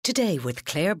Today with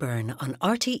Claire Byrne on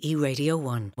RTE Radio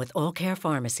 1 with All Care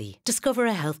Pharmacy. Discover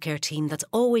a healthcare team that's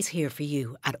always here for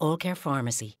you at All Care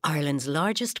Pharmacy, Ireland's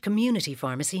largest community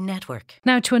pharmacy network.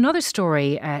 Now to another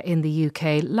story in the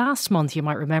UK. Last month, you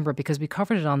might remember, because we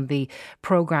covered it on the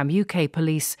programme, UK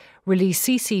police released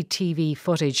CCTV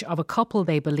footage of a couple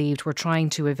they believed were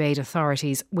trying to evade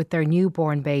authorities with their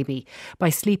newborn baby by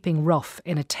sleeping rough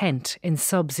in a tent in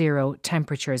sub-zero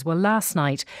temperatures. Well, last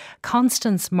night,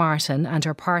 Constance Martin and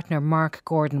her partner Mark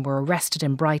Gordon were arrested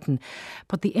in Brighton,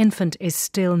 but the infant is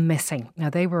still missing.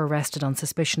 Now, they were arrested on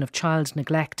suspicion of child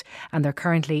neglect and they're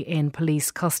currently in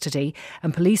police custody.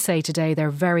 And police say today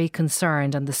they're very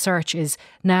concerned and the search is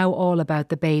now all about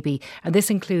the baby. And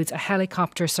this includes a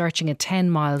helicopter searching a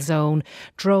 10-mile zone.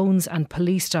 Drones and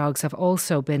police dogs have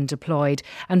also been deployed.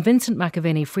 And Vincent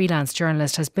McAviney, freelance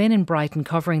journalist, has been in Brighton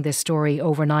covering this story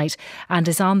overnight and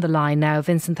is on the line now.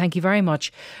 Vincent, thank you very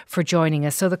much for joining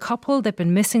us. So the couple, they've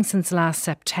been missing since last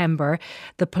September.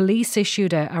 The police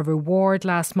issued a reward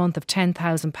last month of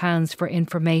 £10,000 for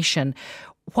information.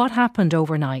 What happened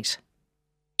overnight?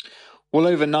 Well,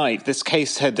 overnight, this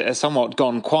case had somewhat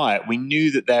gone quiet. We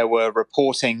knew that there were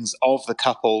reportings of the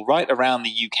couple right around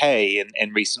the UK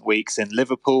in recent weeks, in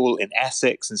Liverpool, in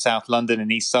Essex, in South London, in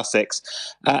East Sussex.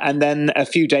 And then a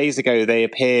few days ago, they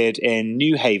appeared in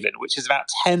Newhaven, which is about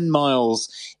 10 miles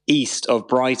east of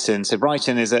Brighton. So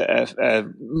Brighton is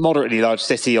a moderately large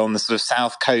city on the sort of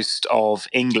south coast of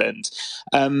England.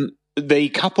 The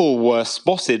couple were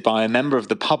spotted by a member of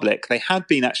the public. They had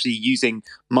been actually using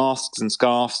masks and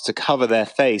scarves to cover their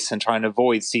face and try and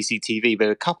avoid CCTV, but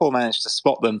a couple managed to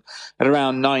spot them at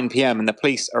around 9 p.m. and the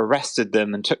police arrested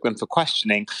them and took them for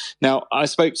questioning. Now, I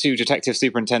spoke to Detective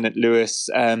Superintendent Lewis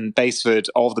Basford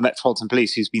of the Metropolitan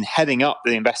Police, who's been heading up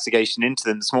the investigation into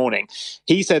them this morning.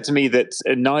 He said to me that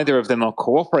neither of them are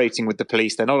cooperating with the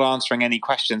police. They're not answering any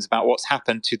questions about what's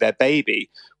happened to their baby.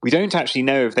 We don't actually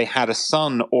know if they had a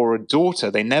son or a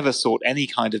daughter. They never sought any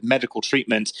kind of medical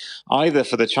treatment, either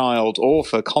for the child or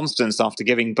for Constance after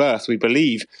giving birth. We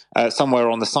believe somewhere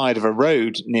on the side of a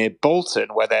road near Bolton,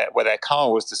 where their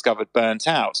car was discovered burnt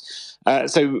out.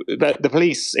 So the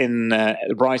police in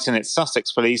Brighton, it's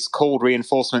Sussex Police, called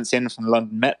reinforcements in from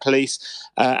London Met Police,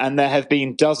 and there have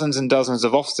been dozens and dozens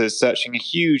of officers searching a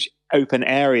huge open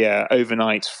area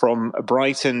overnight from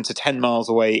Brighton to 10 miles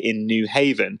away in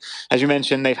Newhaven. As you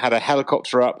mentioned, they've had a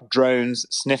helicopter up, drones,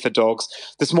 sniffer dogs.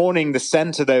 This morning, the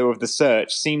centre, though, of the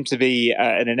search seemed to be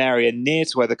in an area near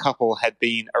to where the couple had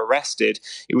been arrested.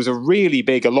 It was a really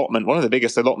big allotment, one of the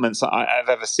biggest allotments I've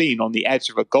ever seen, on the edge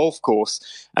of a golf course.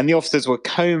 And the officers were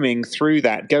combing through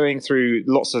that, going through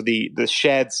lots of the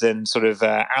sheds and sort of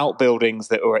outbuildings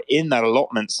that were in that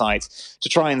allotment site to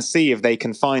try and see if they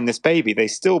can find this baby. They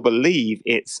still believe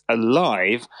it's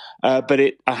alive, but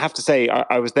I have to say,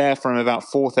 I was there from about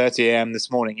 4:30 a.m.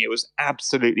 this morning. It was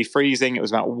absolutely freezing. It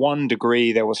was about 1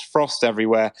 degree. There was frost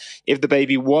everywhere. If the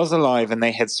baby was alive and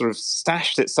they had sort of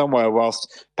stashed it somewhere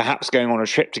whilst perhaps going on a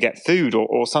trip to get food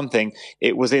or something,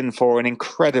 it was in for an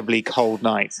incredibly cold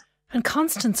night. And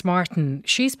Constance Martin,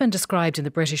 she's been described in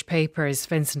the British papers,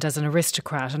 Vincent, as an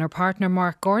aristocrat, and her partner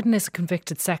Mark Gordon is a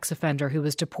convicted sex offender who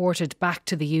was deported back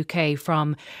to the UK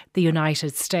from the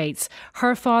United States.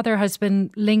 Her father has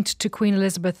been linked to Queen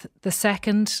Elizabeth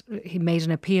II. He made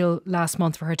an appeal last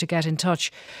month for her to get in touch.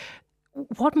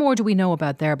 What more do we know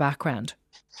about their background?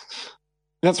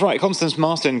 That's right. Constance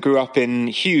Martin grew up in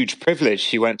huge privilege.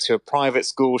 She went to a private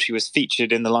school. She was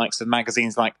featured in the likes of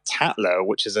magazines like Tatler,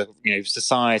 which is a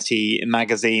society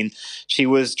magazine. She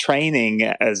was training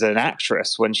as an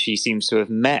actress when she seems to have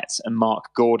met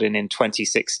Mark Gordon in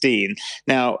 2016.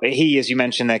 Now, he, as you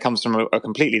mentioned, there comes from a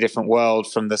completely different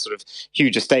world from the sort of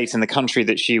huge estate in the country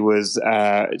that she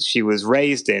was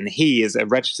raised in. He is a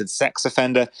registered sex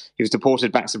offender. He was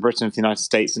deported back to Britain from the United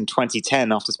States in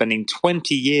 2010 after spending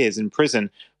 20 years in prison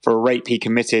for a rape he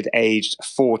committed aged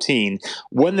 14.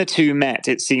 When the two met,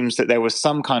 it seems that there was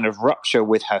some kind of rupture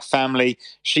with her family.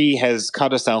 She has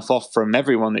cut herself off from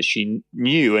everyone that she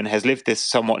knew and has lived this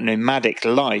somewhat nomadic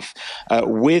life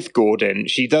with Gordon.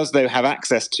 She does, though, have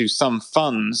access to some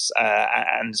funds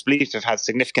and is believed to have had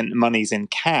significant monies in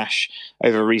cash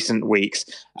over recent weeks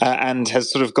and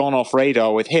has sort of gone off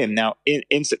radar with him. Now,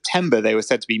 in September, they were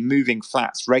said to be moving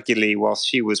flats regularly whilst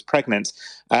she was pregnant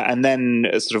and then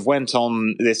sort of went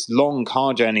on this long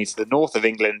car journey to the north of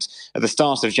England at the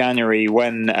start of January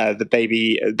when the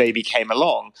baby came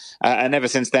along. And ever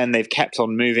since then, they've kept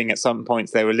on moving. At some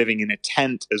points, they were living in a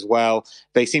tent as well.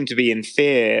 They seem to be in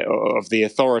fear of the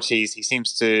authorities. He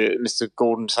seems to, Mr.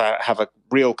 Gordon, to have a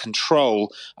real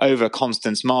control over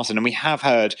Constance Martin. And we have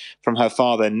heard from her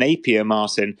father, Napier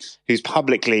Martin, who's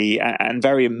publicly and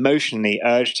very emotionally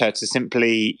urged her to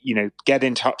simply, get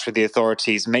in touch with the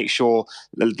authorities, make sure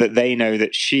that they know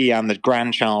that she and the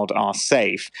grandchild are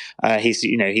safe.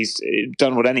 He's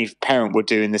done what any parent would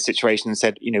do in this situation and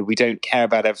said, we don't care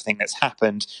about everything that's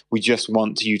happened. We just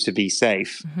want you to be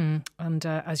safe. Mm-hmm. And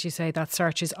as you say, that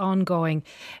search is ongoing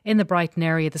in the Brighton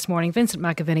area this morning. Vincent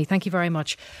McAviney, thank you very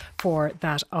much for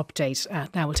that update.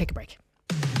 Now we'll take a break.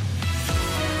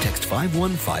 Text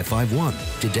 51551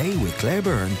 today with Claire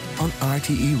Byrne on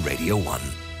RTE Radio 1.